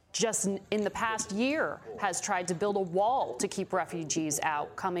 Poland, just in the past year, has tried to build a wall to keep refugees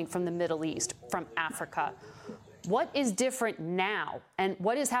out coming from the Middle East, from Africa. What is different now, and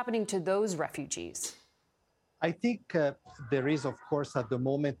what is happening to those refugees? I think there is, of course, at the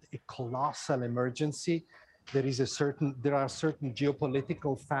moment, a colossal emergency. There are certain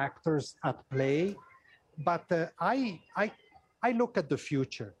geopolitical factors at play, but I look at the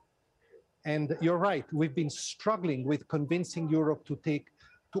future. And you're right, we've been struggling with convincing Europe to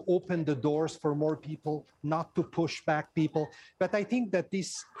open the doors for more people, not to push back people. But I think that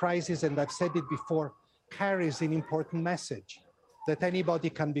this crisis, and I've said it before, carries an important message that anybody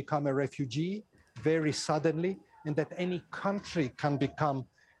can become a refugee very suddenly, and that any country can become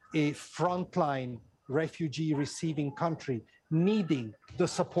a frontline refugee receiving country needing the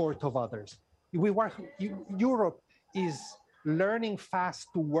support of others. Europe is learning fast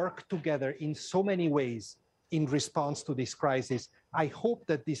to work together in so many ways in response to this crisis. I hope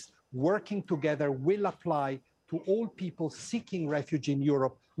that this working together will apply to all people seeking refuge in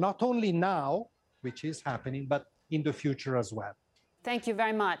Europe, not only now, which is happening, but in the future as well. Thank you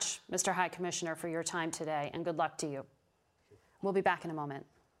very much, Mr. High Commissioner, for your time today, and good luck to you. We'll be back in a moment.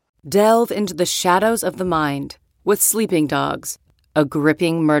 Delve into the shadows of the mind with Sleeping Dogs, a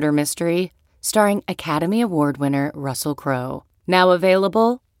gripping murder mystery starring Academy Award winner Russell Crowe. Now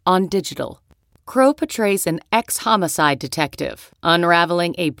available on digital. Crowe portrays an ex-homicide detective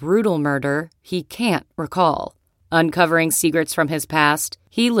unraveling a brutal murder he can't recall. Uncovering secrets from his past,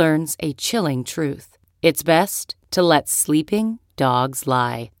 he learns a chilling truth. It's best to let sleeping dogs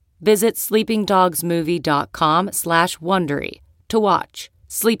lie. Visit sleepingdogsmovie.com/Wondery to watch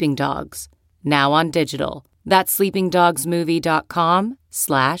Sleeping Dogs, now on digital. That's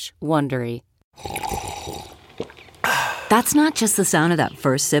sleepingdogsmovie.com/Wondery. That's not just the sound of that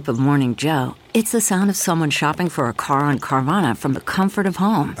first sip of Morning Joe. It's the sound of someone shopping for a car on Carvana from the comfort of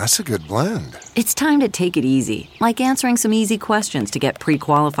home. That's a good blend. It's time to take it easy, like answering some easy questions to get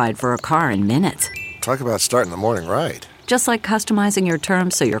pre-qualified for a car in minutes. Talk about starting the morning right. Just like customizing your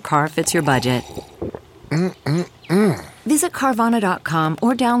terms so your car fits your budget. Visit Carvana.com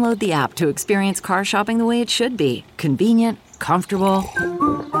or download the app to experience car shopping the way it should be. Convenient, comfortable.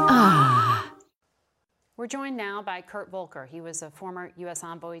 We're joined now by Kurt Volker. He was a former U.S.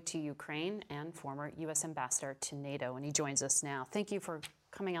 envoy to Ukraine and former U.S. ambassador to NATO, and he joins us now. Thank you for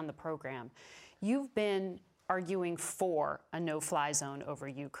coming on the program. You've been arguing for a no-fly zone over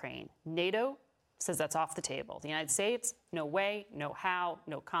Ukraine. NATO says that's off the table. The United States, no way, no how,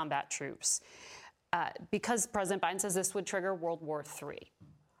 no combat troops. Because President Biden says this would trigger World War III.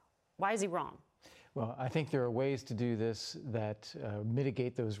 Why is he wrong? Well, I think there are ways to do this that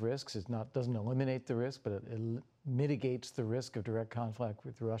mitigate those risks. It doesn't eliminate the risk, but it mitigates the risk of direct conflict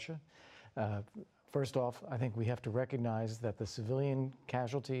with Russia. First off, I think we have to recognize that the civilian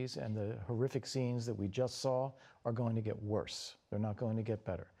casualties and the horrific scenes that we just saw are going to get worse. They're not going to get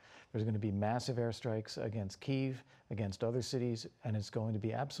better. There's going to be massive airstrikes against Kyiv, against other cities, and it's going to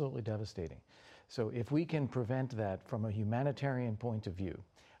be absolutely devastating. So if we can prevent that from a humanitarian point of view,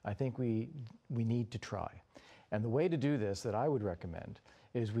 I think we need to try. And the way to do this that I would recommend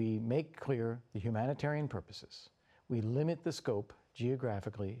is we make clear the humanitarian purposes. We limit the scope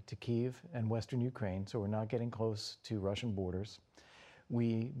geographically to Kyiv and Western Ukraine, so we're not getting close to Russian borders.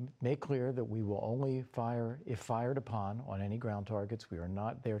 We make clear that we will only fire if fired upon on any ground targets. We are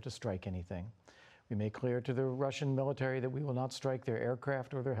not there to strike anything. We make clear to the Russian military that we will not strike their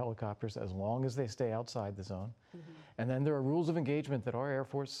aircraft or their helicopters as long as they stay outside the zone. And then there are rules of engagement that our Air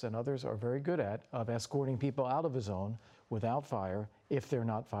Force and others are very good at of escorting people out of a zone without fire if they're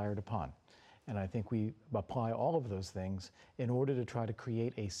not fired upon. And I think we apply all of those things in order to try to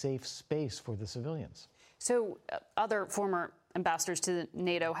create a safe space for the civilians. So other former ambassadors to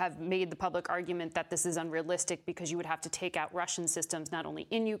NATO have made the public argument that this is unrealistic because you would have to take out Russian systems not only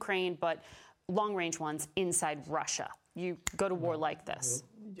in Ukraine, but long-range ones inside Russia. You go to war like this.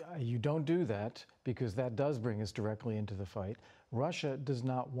 You don't do that because that does bring us directly into the fight. Russia does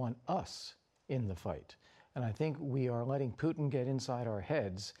not want us in the fight. And I think we are letting Putin get inside our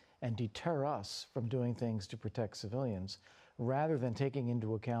heads and deter us from doing things to protect civilians, rather than taking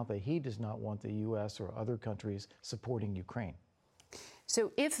into account that he does not want the U.S. or other countries supporting Ukraine.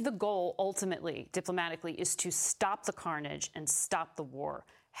 So if the goal ultimately, diplomatically, is to stop the carnage and stop the war,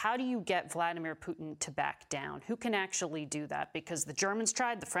 how do you get Vladimir Putin to back down? Who can actually do that? Because the Germans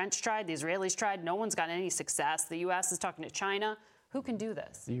tried, the French tried, the Israelis tried. No one's got any success. The U.S. is talking to China. Who can do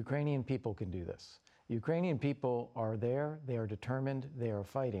this? The Ukrainian people can do this. The Ukrainian people are there. They are determined. They are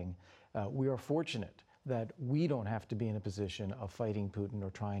fighting. We are fortunate that we don't have to be in a position of fighting Putin or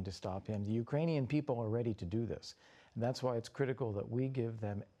trying to stop him. The Ukrainian people are ready to do this. And that's why it's critical that we give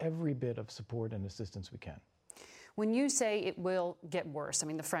them every bit of support and assistance we can. When you say it will get worse, I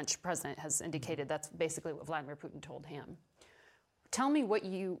mean, the French president has indicated that's basically what Vladimir Putin told him. Tell me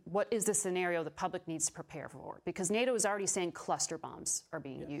what is the scenario the public needs to prepare for? Because NATO is already saying cluster bombs are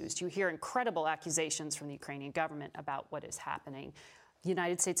being used. You hear incredible accusations from the Ukrainian government about what is happening. The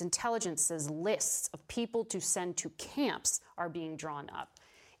United States intelligence says lists of people to send to camps are being drawn up.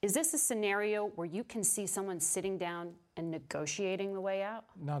 Is this a scenario where you can see someone sitting down and negotiating the way out?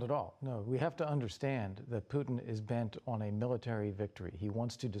 Not at all. No, we have to understand that Putin is bent on a military victory. He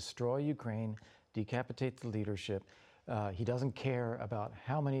wants to destroy Ukraine, decapitate the leadership. He doesn't care about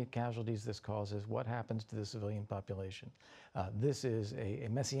how many casualties this causes, what happens to the civilian population. This is a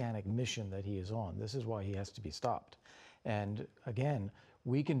messianic mission that he is on. This is why he has to be stopped. And again,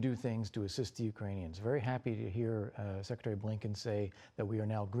 we can do things to assist the Ukrainians. Very happy to hear Secretary Blinken say that we are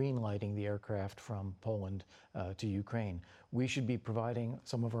now green-lighting the aircraft from Poland to Ukraine. We should be providing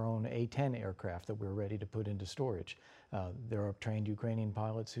some of our own A-10 aircraft that we're ready to put into storage. There are trained Ukrainian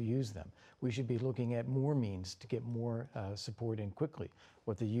pilots who use them. We should be looking at more means to get more support in quickly.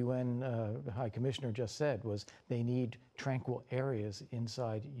 What the UN High Commissioner just said was they need tranquil areas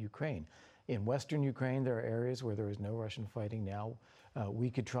inside Ukraine. In Western Ukraine, there are areas where there is no Russian fighting now. We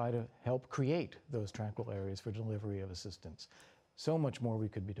could try to help create those tranquil areas for delivery of assistance. So much more we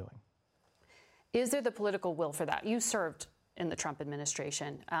could be doing. Is there the political will for that? You served in the Trump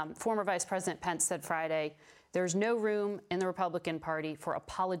administration. Former Vice President Pence said Friday, there's no room in the Republican Party for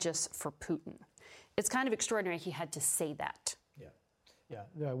apologists for Putin. It's kind of extraordinary he had to say that.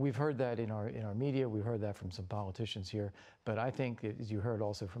 Yeah, we've heard that in our media. We've heard that from some politicians here. But I think, as you heard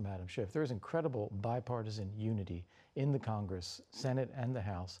also from Adam Schiff, there's incredible bipartisan unity in the Congress, Senate, and the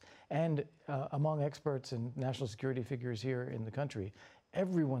House, and among experts and national security figures here in the country.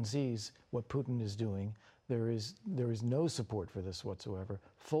 Everyone sees what Putin is doing. There is no support for this whatsoever,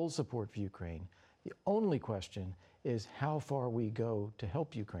 full support for Ukraine. The only question is how far we go to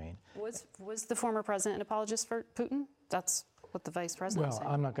help Ukraine. Was the former president an apologist for Putin? That's what the vice president said.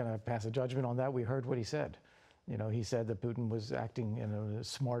 Well, I'm not going to pass a judgment on that. We heard what he said. You know, he said that Putin was acting in a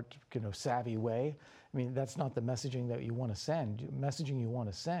smart, savvy way. I mean, that's not the messaging that you want to send. The messaging you want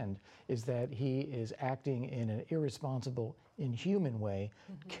to send is that he is acting in an irresponsible, inhuman way,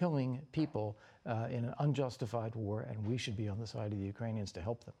 killing people in an unjustified war, and we should be on the side of the Ukrainians to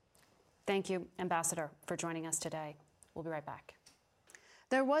help them. Thank you, Ambassador, for joining us today. We'll be right back.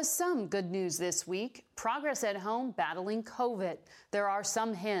 There was some good news this week. Progress at home battling COVID. There are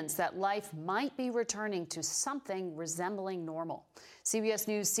some hints that life might be returning to something resembling normal. CBS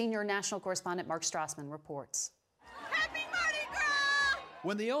News senior national correspondent Mark Strassman reports. Happy Mardi Gras!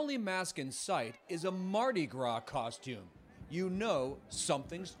 When the only mask in sight is a Mardi Gras costume, you know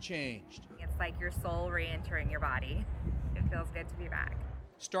something's changed. It's like your soul re-entering your body. It feels good to be back.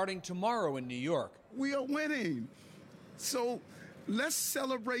 Starting tomorrow in New York. We are winning. So let's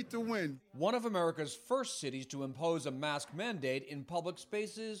celebrate the win. One of America's first cities to impose a mask mandate in public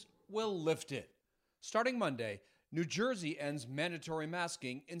spaces will lift it. Starting Monday, New Jersey ends mandatory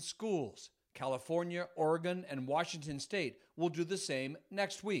masking in schools. California, Oregon, and Washington State will do the same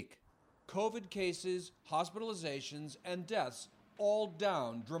next week. COVID cases, hospitalizations, and deaths all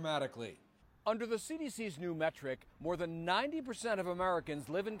down dramatically. Under the CDC's new metric, more than 90% of Americans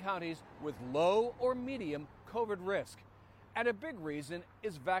live in counties with low or medium COVID risk. And a big reason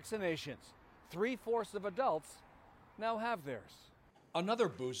is vaccinations. 3/4 of adults now have theirs. Another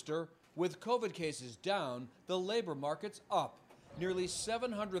booster, with COVID cases down, the labor market's up. Nearly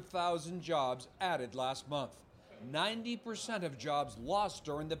 700,000 jobs added last month. 90% of jobs lost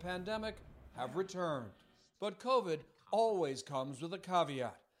during the pandemic have returned. But COVID always comes with a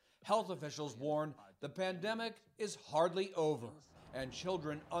caveat. Health officials warn the pandemic is hardly over, and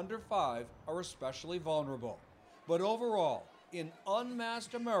children under 5 are especially vulnerable. But overall, in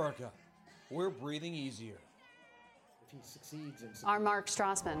unmasked America, we're breathing easier. If he succeeds in... Our Mark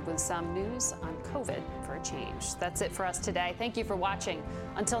Strassman with some news on COVID for a change. That's it for us today. Thank you for watching.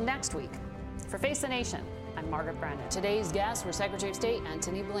 Until next week, for Face the Nation, I'm Margaret Brennan. Today's guests were Secretary of State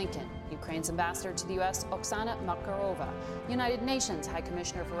Antony Blinken, Ukraine's ambassador to the U.S. Oksana Markarova, United Nations High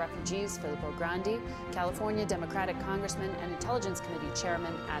Commissioner for Refugees Filippo Grandi, California Democratic Congressman and Intelligence Committee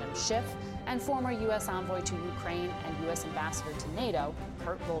Chairman Adam Schiff, and former U.S. envoy to Ukraine and U.S. ambassador to NATO,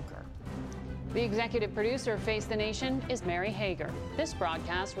 Kurt Volker. The executive producer of Face the Nation is Mary Hager. This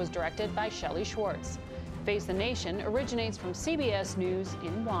broadcast was directed by Shelley Schwartz. Face the Nation originates from CBS News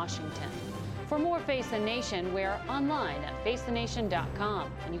in Washington. For more Face the Nation, we're online at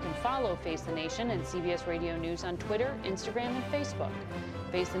facethenation.com, and you can follow Face the Nation and CBS Radio News on Twitter, Instagram, and Facebook.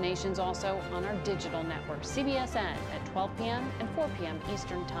 Face the Nation's also on our digital network, CBSN, at 12 p.m. and 4 p.m.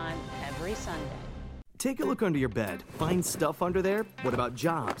 Eastern Time every Sunday. Take a look under your bed. Find stuff under there? What about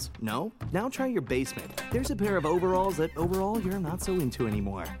jobs? No? Now try your basement. There's a pair of overalls that overall you're not so into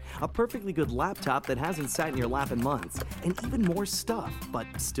anymore. A perfectly good laptop that hasn't sat in your lap in months. And even more stuff, but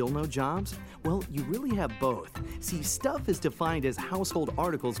Still no jobs? Well, you really have both. See, stuff is defined as household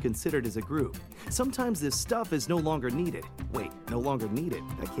articles considered as a group. Sometimes this stuff is no longer needed. Wait, no longer needed?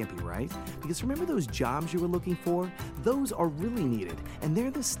 That can't be right. Because remember those jobs you were looking for? Those are really needed, and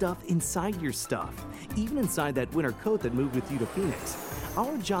they're the stuff inside your stuff. Even inside that winter coat that moved with you to Phoenix.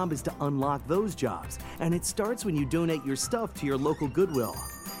 Our job is to unlock those jobs, and it starts when you donate your stuff to your local Goodwill.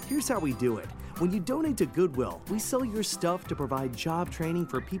 Here's how we do it. When you donate to Goodwill, we sell your stuff to provide job training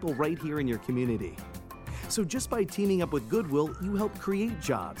for people right here in your community. So just by teaming up with Goodwill, you help create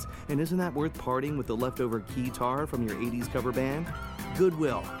jobs. And isn't that worth parting with the leftover guitar from your 80s cover band?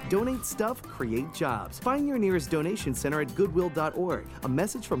 Goodwill. Donate stuff, create jobs. Find your nearest donation center at goodwill.org. A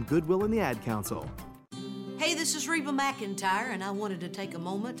message from Goodwill and the Ad Council. Hey, this is Reba McEntire, and I wanted to take a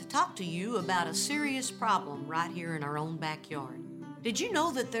moment to talk to you about a serious problem right here in our own backyard. Did you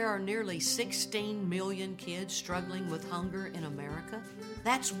know that there are nearly 16 million kids struggling with hunger in America?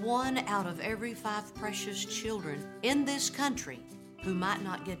 That's 1 out of every 5 precious children in this country who might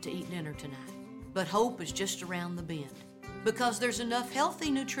not get to eat dinner tonight. But hope is just around the bend, because there's enough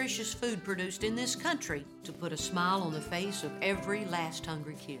healthy, nutritious food produced in this country to put a smile on the face of every last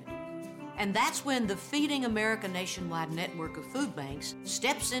hungry kid. And that's when the Feeding America nationwide network of food banks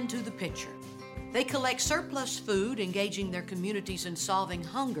steps into the picture. They collect surplus food, engaging their communities in solving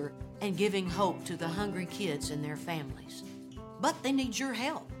hunger and giving hope to the hungry kids and their families. But they need your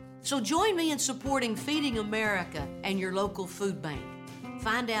help. So join me in supporting Feeding America and your local food bank.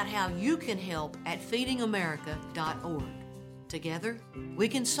 Find out how you can help at feedingamerica.org. Together, we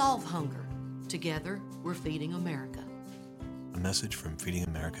can solve hunger. Together, we're Feeding America. A message from Feeding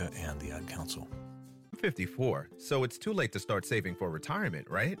America and the Ad Council. 54, so it's too late to start saving for retirement,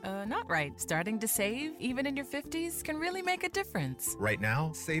 right? Not right. Starting to save, even in your 50s, can really make a difference. Right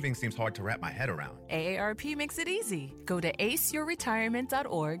now, saving seems hard to wrap my head around. AARP makes it easy. Go to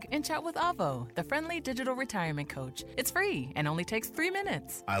aceyourretirement.org and chat with Avo, the friendly digital retirement coach. It's free and only takes 3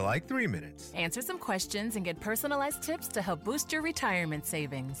 minutes. I like 3 minutes. Answer some questions and get personalized tips to help boost your retirement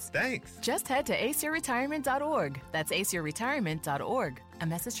savings. Thanks. Just head to aceyourretirement.org. That's aceyourretirement.org. A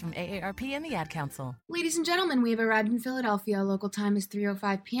message from AARP and the Ad Council. Ladies and gentlemen, we have arrived in Philadelphia. Local time is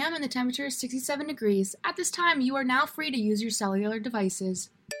 3:05 p.m. and the temperature is 67 degrees. At this time, you are now free to use your cellular devices.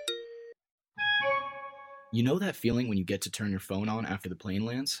 You know that feeling when you get to turn your phone on after the plane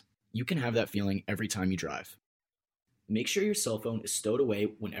lands? You can have that feeling every time you drive. Make sure your cell phone is stowed away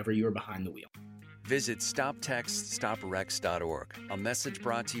whenever you are behind the wheel. Visit StopTextStopWrecks.org. A message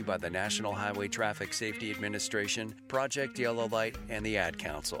brought to you by the National Highway Traffic Safety Administration, Project Yellow Light, and the Ad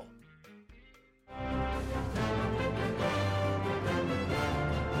Council.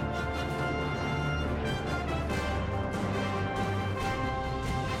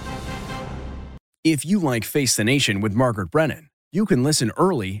 If you like Face the Nation with Margaret Brennan, you can listen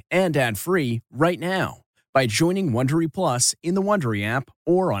early and ad-free right now by joining Wondery Plus in the Wondery app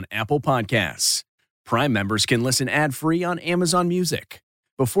or on Apple Podcasts. Prime members can listen ad-free on Amazon Music.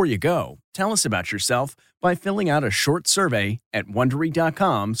 Before you go, tell us about yourself by filling out a short survey at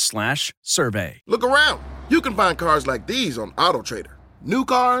Wondery.com/survey. Look around. You can find cars like these on AutoTrader. New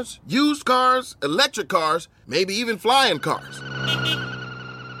cars, used cars, electric cars, maybe even flying cars.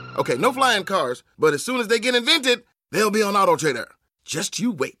 Okay, no flying cars, but as soon as they get invented, they'll be on AutoTrader. Just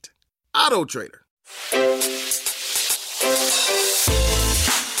you wait. AutoTrader.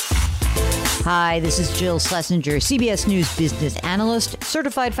 Hi, this is Jill Schlesinger, CBS News business analyst,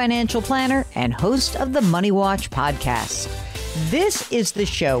 certified financial planner, and host of the Money Watch podcast. This is the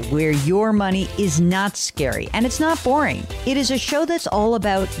show where your money is not scary and it's not boring. It is a show that's all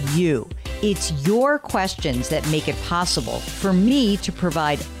about you. It's your questions that make it possible for me to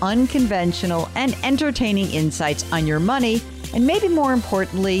provide unconventional and entertaining insights on your money and maybe more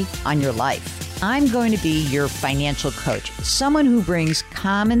importantly, on your life. I'm going to be your financial coach, someone who brings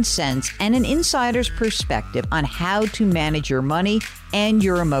common sense and an insider's perspective on how to manage your money and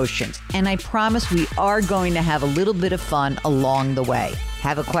your emotions. And I promise we are going to have a little bit of fun along the way.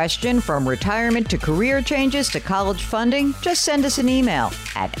 Have a question from retirement to career changes to college funding? Just send us an email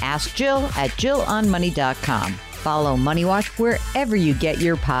at askjill@jillonmoney.com. Follow Money Watch wherever you get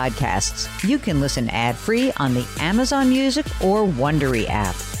your podcasts. You can listen ad-free on the Amazon Music or Wondery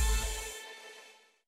app.